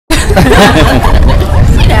Great.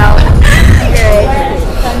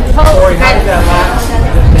 Tori, how did that last?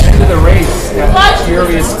 The end of the race, that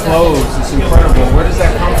furious close, it's incredible. Where does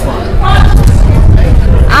that come from?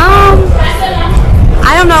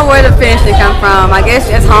 I don't know where the finish to come from. I guess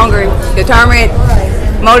just hungry, determined,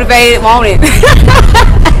 motivated, wanted.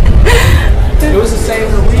 It was the same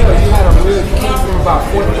in Rio. You had a really came from about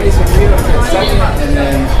fourth place in Rio to second, and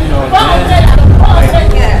then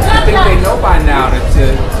I think they know by now that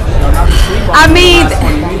not to sleep on the last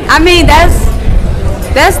 20 meters. I mean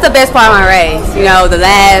that's the best part of my race. The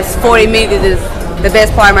last 40 meters is the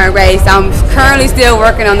best part of my race. I'm currently still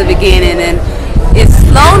working on the beginning, and it's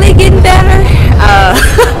slowly getting better.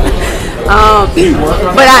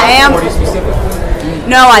 But I am.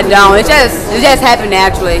 No, I don't. It just happened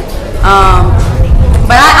naturally.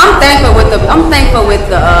 But I'm thankful with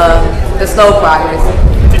the slow progress.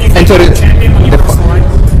 Did you think you were champion when you crossed the line?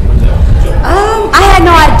 I had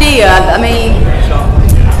no idea. I mean,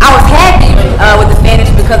 I was happy with the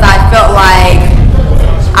finish because I felt like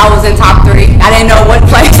I was in top 3. I didn't know what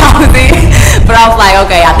place I was in, but I was like,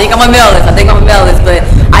 okay, I think I'm a medalist. But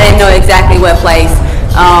I didn't know exactly what place.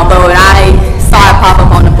 But when I saw it pop up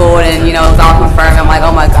on the board and it was all confirmed, I'm like,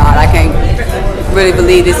 oh my God, I can't really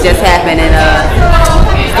believe this just happened, and the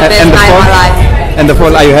best night of my life. And the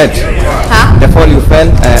fall you had? Huh? The fall you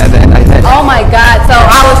fell at the end I had? Oh my God! So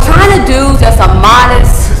I was trying to do just a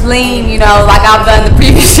modest lean, like I've done the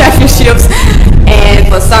previous championships,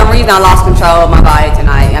 and for some reason I lost control of my body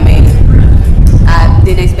tonight. I mean, I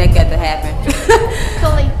didn't expect that to happen.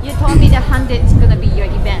 So you told me the 100 is gonna be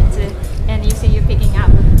your event, and you say you're picking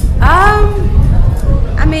up. I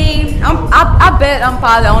mean, I bet I'm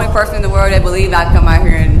probably the only person in the world that believes I come out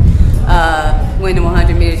here and win the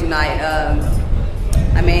 100 meters tonight.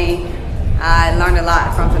 I mean, I learned a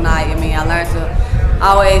lot from tonight. I mean, I learned to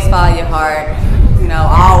always follow your heart.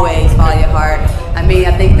 Always follow your heart. I mean,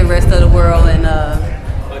 I think the rest of the world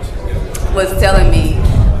was telling me,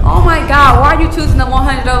 "Oh my God, why are you choosing the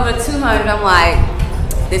 100 over the 200?" I'm like,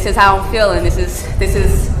 this is how I'm feeling. This is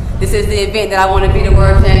the event that I want to be the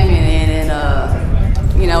world champion in, and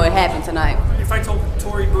it happened tonight. If I told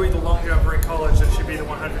Tori Bowie, the long jumper in college, that she'd be the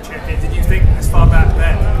 100 champion, did you think as far back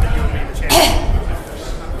then that you would be the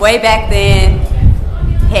champion? Way back then,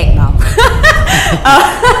 heck no.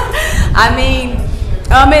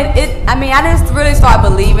 I didn't really start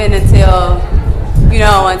believing until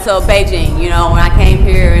Beijing. When I came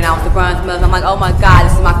here and I was the bronze medalist, I'm like, oh my God,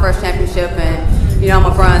 this is my first championship, and I'm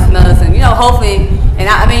a bronze medalist, and hopefully, and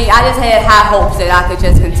I just had high hopes that I could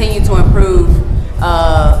just continue to improve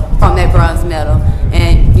from that bronze medal.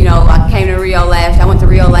 And I came to Rio last year. I went to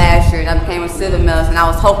Rio last year and I became a silver medalist, and I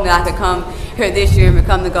was hoping that I could come here this year and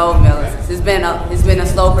become the gold medalist. It's been a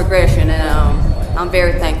slow progression, and I'm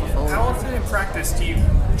very thankful for it. How often in practice do you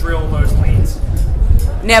drill those leans?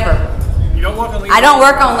 Never. You don't work on lean? I don't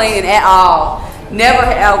work on lean at all. Never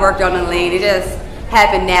have worked on the lean. It just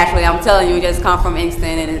happened naturally. I'm telling you, it just comes from instinct,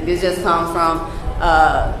 and it just comes from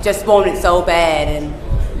just wanting it so bad. And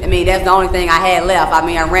I mean, that's the only thing I had left. I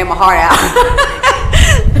mean, I ran my heart out.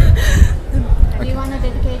 Do you want to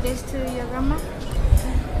dedicate this to your grandma?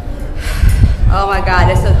 Oh my God,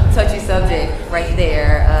 that's a touchy subject right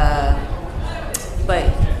there. But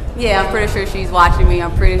yeah, I'm pretty sure she's watching me.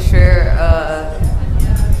 I'm pretty sure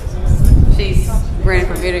she's grinning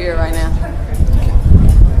from ear to ear right now.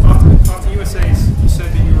 After USA's, you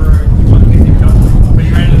said that you wanted to get done, but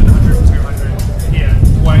you ran it at 100 and 200. Yeah,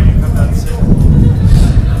 why did you have that decision?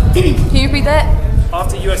 Can you repeat that?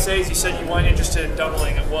 After USA's, you said you weren't interested in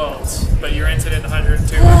doubling at Worlds, but you're entered in 100 and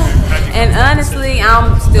 200. And honestly,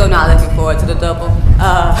 I'm still not looking forward to the double.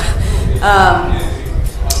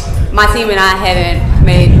 My team and I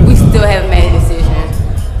we still haven't made a decision.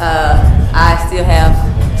 I still have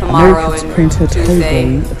tomorrow American and sprinter Tori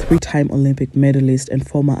Tuesday. Bowie, a 3-time Olympic medalist and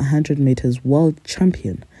former 100 meters world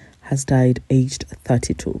champion, has died aged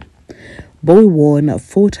 32. Bowie won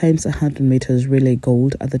 4 times 100 meters relay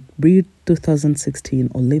gold at the Rio 2016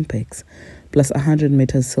 Olympics, plus 100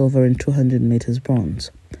 meters silver and 200 meters bronze.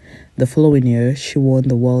 The following year, she won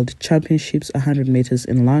the World Championships 100 meters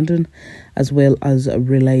in London, as well as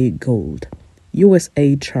relay gold.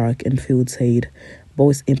 USA Track and Field said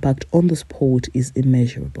Bowie's impact on the sport is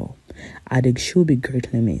immeasurable, adding she'll be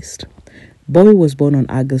greatly missed. Bowie was born on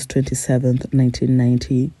August 27,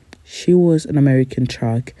 1990. She was an American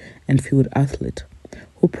track and field athlete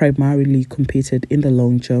who primarily competed in the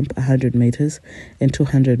long jump 100 meters and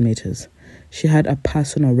 200 meters. She had a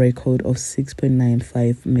personal record of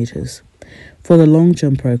 6.95 meters. For the long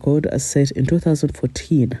jump record, set in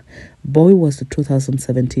 2014, Bowie was the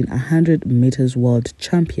 2017 100 meters world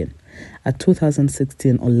champion a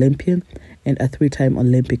 2016 Olympian, and a 3-time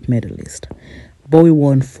Olympic medalist. Bowie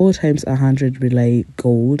won 4 times 100 relay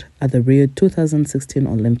gold at the Rio 2016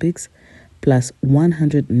 Olympics, plus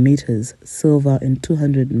 100 meters silver and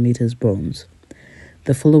 200 meters bronze.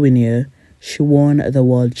 The following year, she won the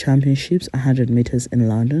World Championships 100 meters in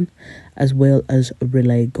London, as well as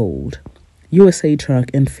relay gold. USA Track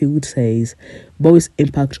and Field says Bowie's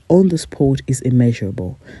impact on the sport is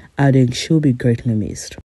immeasurable, adding she'll be greatly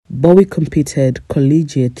missed. Bowie competed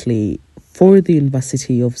collegiately for the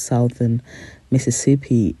University of Southern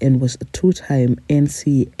Mississippi and was a 2-time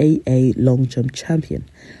NCAA long jump champion,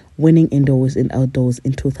 winning indoors and outdoors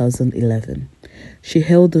in 2011. She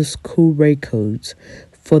held the school records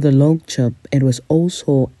for the long jump and was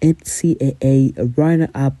also NCAA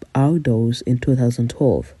runner-up outdoors in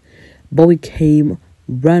 2012. Bowie came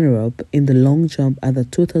runner-up in the long jump at the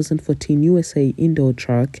 2014 USA Indoor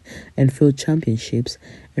Track and Field Championships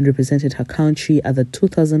and represented her country at the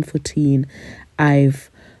 2014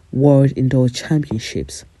 IVE World Indoor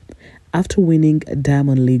Championships. After winning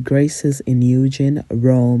Diamond League races in Eugene,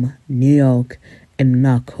 Rome, New York, and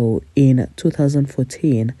Monaco in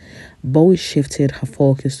 2014, Bowie shifted her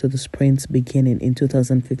focus to the sprints beginning in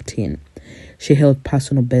 2015. She held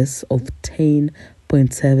personal bests of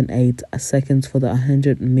 10.78 seconds for the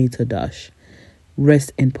 100-meter dash.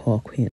 Rest in power, Queen.